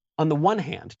because, on the one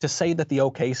hand, to say that the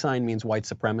OK sign means white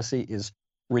supremacy is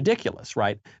ridiculous,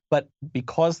 right? But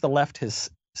because the left has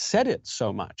said it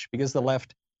so much, because the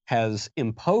left has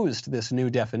imposed this new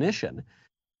definition,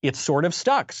 it's sort of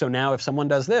stuck. So now if someone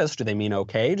does this, do they mean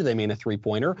OK? Do they mean a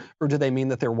three-pointer? Or do they mean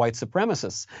that they're white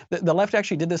supremacists? The left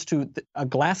actually did this to a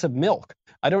glass of milk.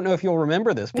 I don't know if you'll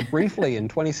remember this, but briefly in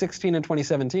 2016 and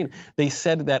 2017, they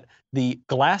said that the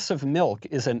glass of milk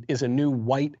is a new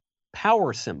white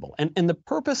power symbol. And the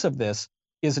purpose of this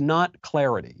is not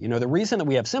clarity. You know, the reason that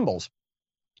we have symbols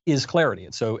is clarity.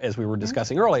 And so, as we were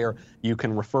discussing earlier, you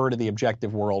can refer to the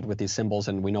objective world with these symbols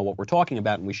and we know what we're talking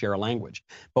about and we share a language.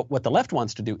 But what the left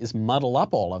wants to do is muddle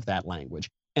up all of that language.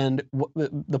 And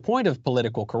the point of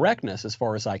political correctness, as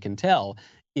far as I can tell,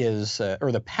 is,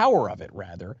 or the power of it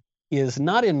rather, is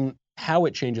not in how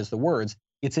it changes the words,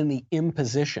 it's in the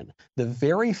imposition. The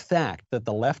very fact that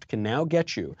the left can now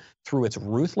get you, through its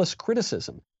ruthless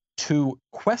criticism, to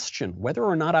question whether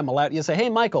or not I'm allowed. You say, hey,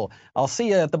 Michael, I'll see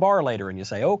you at the bar later. And you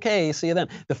say, okay, see you then.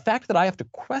 The fact that I have to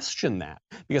question that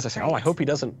because I say, I hope he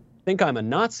doesn't think I'm a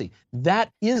Nazi, that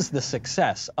is the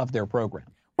success of their program.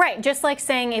 Right, just like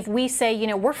saying if we say,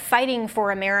 we're fighting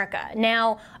for America.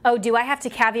 Now, do I have to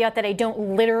caveat that I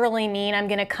don't literally mean I'm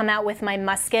going to come out with my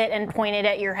musket and point it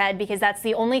at your head because that's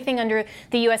the only thing under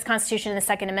the U.S. Constitution and the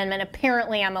Second Amendment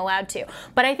apparently I'm allowed to.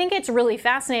 But I think it's really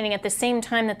fascinating at the same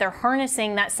time that they're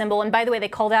harnessing that symbol. And by the way, they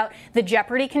called out the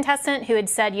Jeopardy contestant who had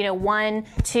said, 1,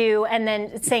 2, and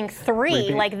then saying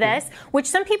 3 like this, which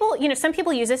some people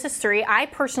use this as 3. I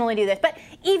personally do this. But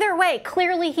either way,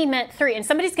 clearly he meant 3. And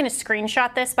somebody's going to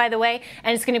screenshot this, by the way,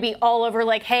 and it's going to be all over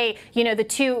like, hey, the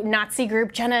two Nazi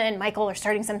group, Jenna and Michael, are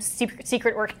starting some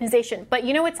secret organization. But it's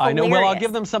hilarious. I know. Well, I'll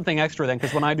give them something extra then,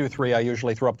 because when I do 3, I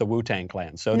usually throw up the Wu-Tang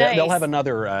Clan. So they'll have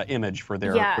another image for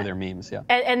their memes. Yeah.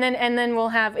 And then we'll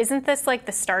have, isn't this like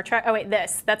the Star Trek? Oh wait,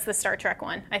 that's the Star Trek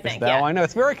one, I think. Yeah. I know.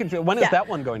 It's very confusing. When is that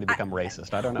one going to become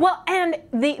racist? I don't know. Well, and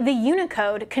the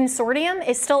Unicode consortium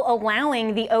is still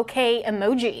allowing the OK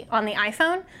emoji on the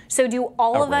iPhone. So do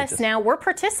all of us now? We're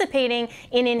participating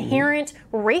in inherent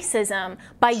racism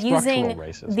by using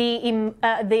the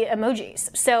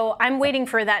emojis. So I'm waiting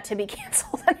for that to be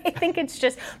canceled. And I think it's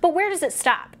just, but where does it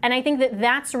stop? And I think that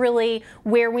that's really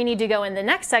where we need to go in the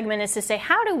next segment, is to say,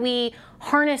 how do we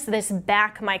harness this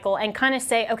back, Michael, and kind of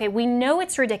say, okay, we know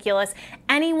it's ridiculous.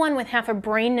 Anyone with half a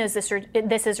brain knows this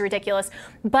is ridiculous,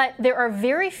 but there are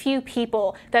very few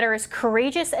people that are as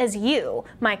courageous as you,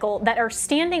 Michael, that are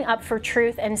standing up for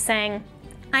truth and saying,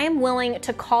 I am willing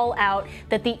to call out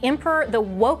that the emperor, the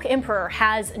woke emperor,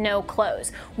 has no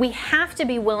clothes. We have to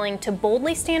be willing to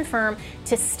boldly stand firm,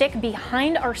 to stick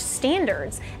behind our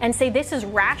standards and say this is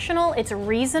rational, it's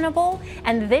reasonable,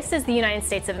 and this is the United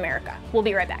States of America. We'll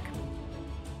be right back.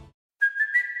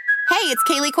 Hey, it's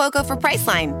Kaylee Cuoco for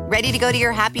Priceline. Ready to go to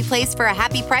your happy place for a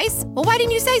happy price? Well, why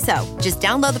didn't you say so? Just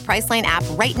download the Priceline app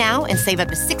right now and save up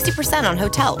to 60% on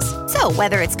hotels. So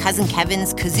whether it's Cousin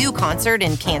Kevin's Kazoo Concert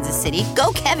in Kansas City,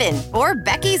 go Kevin, or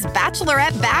Becky's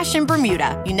Bachelorette Bash in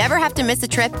Bermuda, you never have to miss a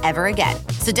trip ever again.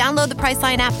 So download the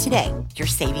Priceline app today. Your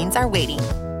savings are waiting.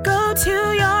 Go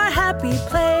to your happy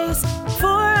place for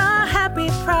a happy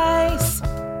price.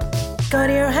 Go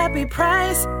to your happy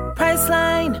price,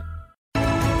 Priceline.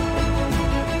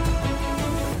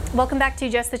 Welcome back to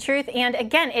Just the Truth. And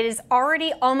again, it is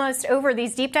already almost over.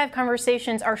 These deep dive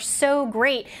conversations are so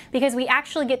great because we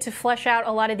actually get to flesh out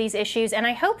a lot of these issues. And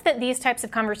I hope that these types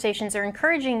of conversations are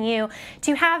encouraging you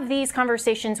to have these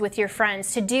conversations with your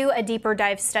friends, to do a deeper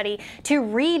dive study, to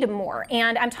read more.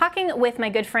 And I'm talking with my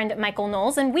good friend Michael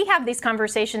Knowles, and we have these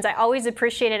conversations. I always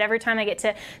appreciate it every time I get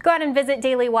to go out and visit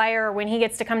Daily Wire or when he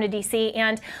gets to come to DC.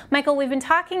 And Michael, we've been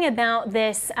talking about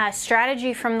this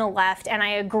strategy from the left, and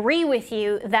I agree with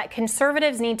you that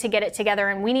conservatives need to get it together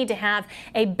and we need to have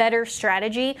a better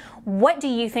strategy. What do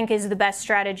you think is the best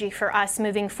strategy for us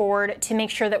moving forward to make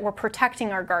sure that we're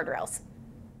protecting our guardrails?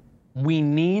 We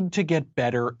need to get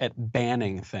better at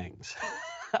banning things.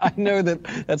 I know that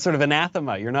that's sort of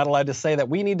anathema. You're not allowed to say that.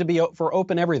 We need to be for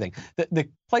open everything. The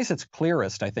place that's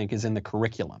clearest, I think, is in the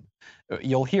curriculum.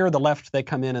 You'll hear the left, they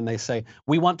come in and they say,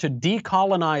 we want to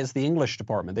decolonize the English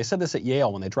department. They said this at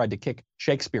Yale when they tried to kick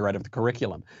Shakespeare out of the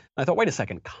curriculum. And I thought, wait a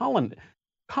second,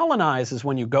 colonize is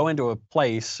when you go into a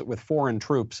place with foreign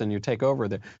troops and you take over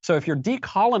there. So if you're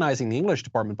decolonizing the English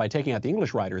department by taking out the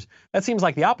English writers, that seems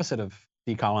like the opposite of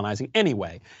decolonizing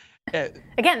anyway.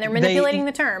 Again, they're manipulating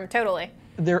the term, totally.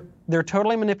 They're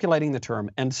totally manipulating the term.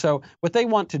 And so what they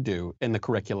want to do in the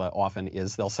curricula often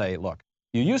is they'll say, look,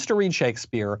 you used to read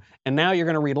Shakespeare, and now you're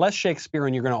going to read less Shakespeare,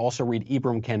 and you're going to also read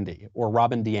Ibram Kendi or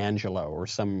Robin DiAngelo or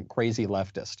some crazy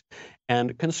leftist.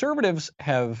 And conservatives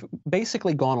have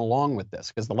basically gone along with this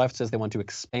because the left says they want to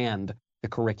expand the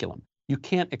curriculum. You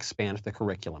can't expand the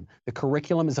curriculum. The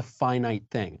curriculum is a finite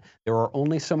thing. There are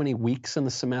only so many weeks in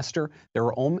the semester. There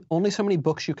are only so many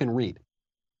books you can read.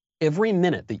 Every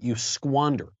minute that you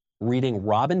squander reading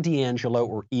Robin DiAngelo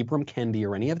or Ibram Kendi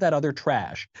or any of that other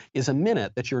trash is a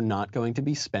minute that you're not going to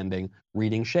be spending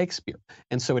reading Shakespeare.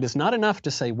 And so it is not enough to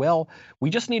say, well,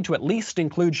 we just need to at least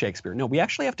include Shakespeare. No, we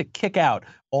actually have to kick out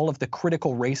all of the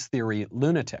critical race theory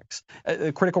lunatics.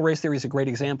 Critical race theory is a great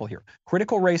example here.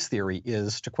 Critical race theory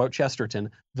is, to quote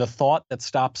Chesterton, the thought that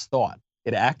stops thought.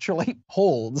 It actually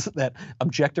holds that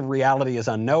objective reality is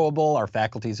unknowable, our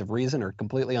faculties of reason are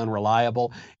completely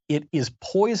unreliable. It is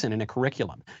poison in a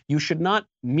curriculum. You should not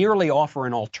merely offer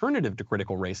an alternative to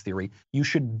critical race theory. You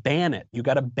should ban it. You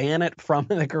got to ban it from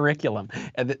the curriculum.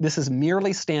 This is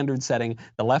merely standard setting.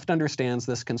 The left understands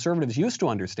this. Conservatives used to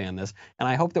understand this, and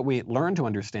I hope that we learn to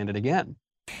understand it again.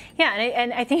 Yeah,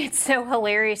 and I think it's so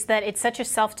hilarious that it's such a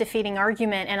self-defeating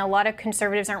argument, and a lot of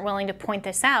conservatives aren't willing to point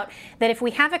this out, that if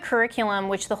we have a curriculum,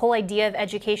 which the whole idea of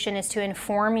education is to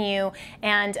inform you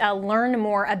and learn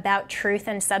more about truth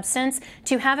and substance,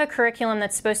 to have a curriculum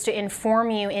that's supposed to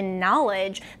inform you in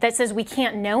knowledge that says we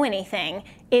can't know anything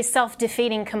is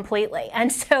self-defeating completely. And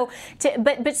so,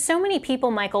 but so many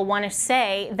people, Michael, want to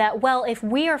say that, well, if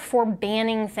we are for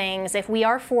banning things, if we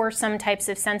are for some types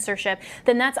of censorship,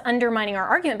 then that's undermining our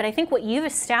argument. But I think what you've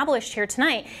established here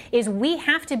tonight is we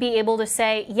have to be able to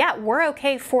say, yeah, we're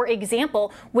okay, for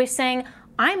example, with saying,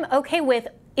 I'm okay with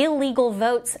illegal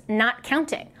votes not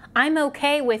counting. I'm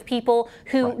okay with people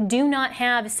who do not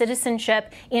have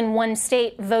citizenship in one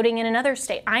state voting in another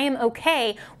state. I am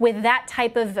okay with that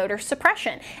type of voter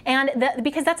suppression. And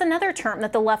because that's another term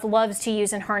that the left loves to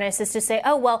use and harness, is to say,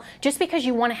 oh, well, just because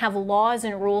you want to have laws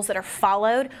and rules that are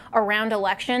followed around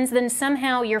elections, then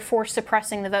somehow you're for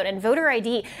suppressing the vote. And voter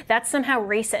ID, that's somehow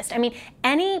racist. I mean,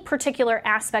 any particular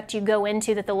aspect you go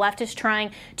into that the left is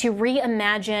trying to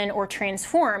reimagine or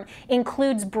transform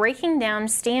includes breaking down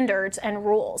standards and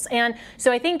rules. And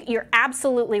so I think you're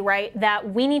absolutely right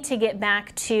that we need to get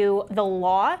back to the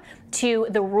law, to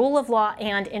the rule of law,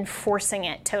 and enforcing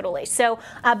it totally. So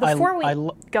before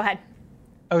go ahead.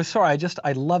 Oh, sorry.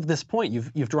 I love this point.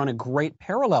 You've drawn a great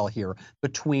parallel here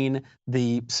between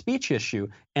the speech issue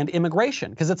and immigration,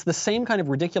 because it's the same kind of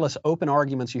ridiculous open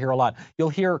arguments you hear a lot. You'll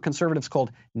hear conservatives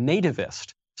called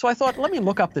nativist. So I thought, let me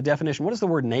look up the definition. What does the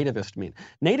word nativist mean?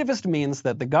 Nativist means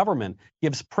that the government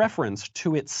gives preference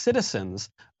to its citizens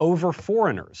over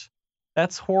foreigners.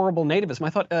 That's horrible nativism. I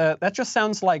thought that just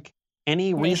sounds like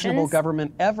any reasonable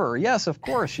government ever. Yes, of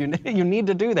course, you need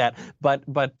to do that. But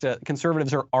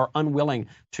conservatives are unwilling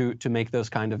to make those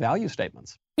kind of value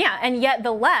statements. Yeah, and yet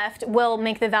the left will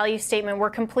make the value statement, we're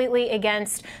completely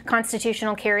against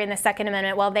constitutional carry in the Second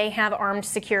Amendment while they have armed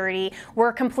security.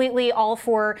 We're completely all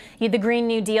for the Green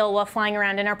New Deal while flying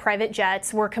around in our private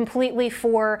jets. We're completely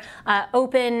for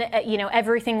open,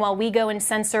 everything while we go and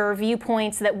censor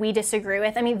viewpoints that we disagree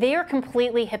with. I mean, they are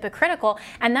completely hypocritical,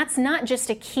 and that's not just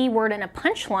a keyword and a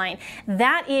punchline.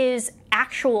 That is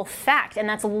actual fact, and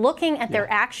that's looking at their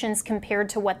actions compared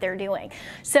to what they're doing.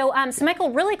 So, so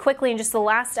Michael, really quickly, in just the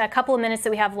last couple of minutes that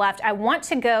we have left, I want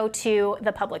to go to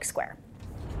the public square.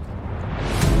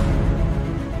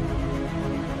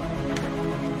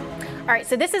 All right,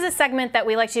 so this is a segment that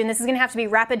we like to do, and this is going to have to be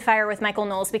rapid fire with Michael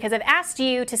Knowles, because I've asked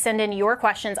you to send in your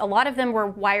questions. A lot of them were,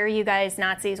 why are you guys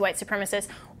Nazis, white supremacists?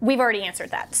 We've already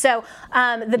answered that. So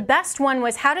the best one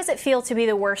was, how does it feel to be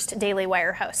the worst Daily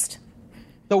Wire host?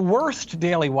 The worst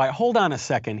Daily Wire. Hold on a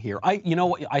second here.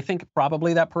 I think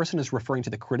probably that person is referring to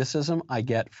the criticism I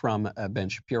get from Ben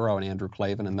Shapiro and Andrew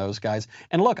Klavan and those guys.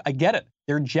 And look, I get it.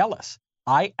 They're jealous.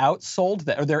 I outsold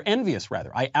them, or they're envious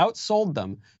rather. I outsold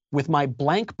them with my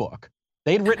blank book.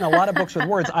 They'd written a lot of books with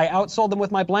words. I outsold them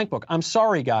with my blank book. I'm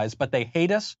sorry, guys, but they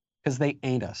hate us because they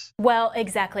ain't us. Well,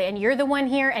 exactly. And you're the one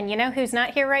here, and you know who's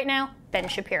not here right now? Ben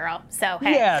Shapiro. So,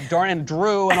 hey. Yeah, darn, and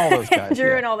Drew and all those guys.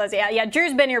 Drew and all those. Yeah,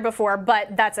 Drew's been here before,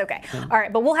 but that's okay. Yeah. All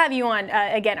right, but we'll have you on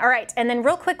again. All right, and then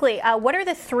real quickly, what are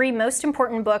the 3 most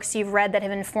important books you've read that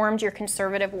have informed your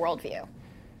conservative worldview?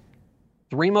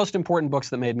 3 most important books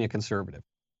that made me a conservative.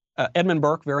 Edmund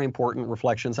Burke, very important,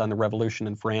 Reflections on the Revolution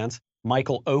in France.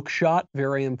 Michael Oakeshott,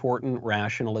 very important,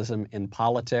 Rationalism in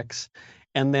Politics.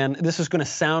 And then this is going to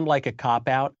sound like a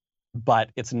cop-out, but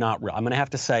it's not real. I'm going to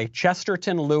have to say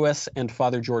Chesterton, Lewis, and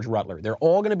Father George Rutler. They're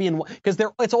all going to be in, because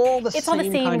it's all the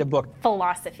same kind of book.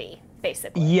 Philosophy,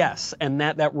 basically. Yes, and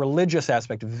that religious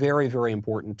aspect, very, very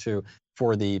important too,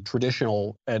 for the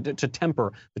traditional, to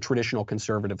temper the traditional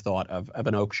conservative thought of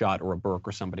an Oakeshott or a Burke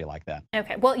or somebody like that.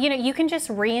 Okay, well, you can just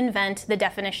reinvent the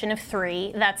definition of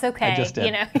 3. That's okay. I just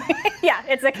did. Yeah,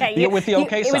 it's okay. With the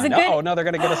okay sign. Oh, no, they're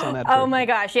going to get us on that too. Oh my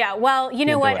gosh, yeah. Well, you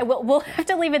know what? We'll have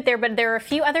to leave it there, but there are a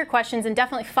few other questions, and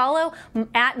definitely follow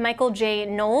at Michael J.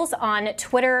 Knowles on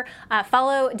Twitter.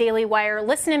 Follow Daily Wire.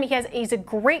 Listen to him. He's a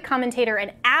great commentator,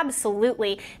 and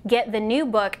absolutely get the new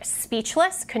book,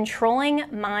 Speechless: Controlling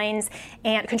Minds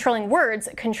and Controlling Words,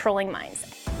 Controlling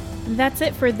Minds. That's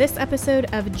it for this episode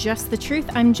of Just the Truth.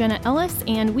 I'm Jenna Ellis,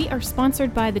 and we are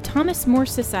sponsored by the Thomas More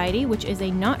Society, which is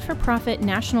a not-for-profit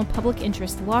national public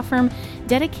interest law firm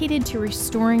dedicated to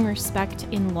restoring respect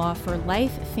in law for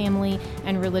life, family,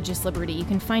 and religious liberty. You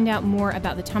can find out more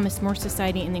about the Thomas More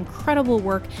Society and the incredible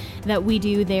work that we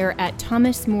do there at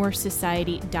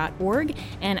thomasmoresociety.org.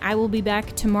 And I will be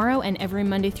back tomorrow and every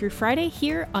Monday through Friday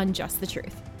here on Just the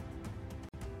Truth.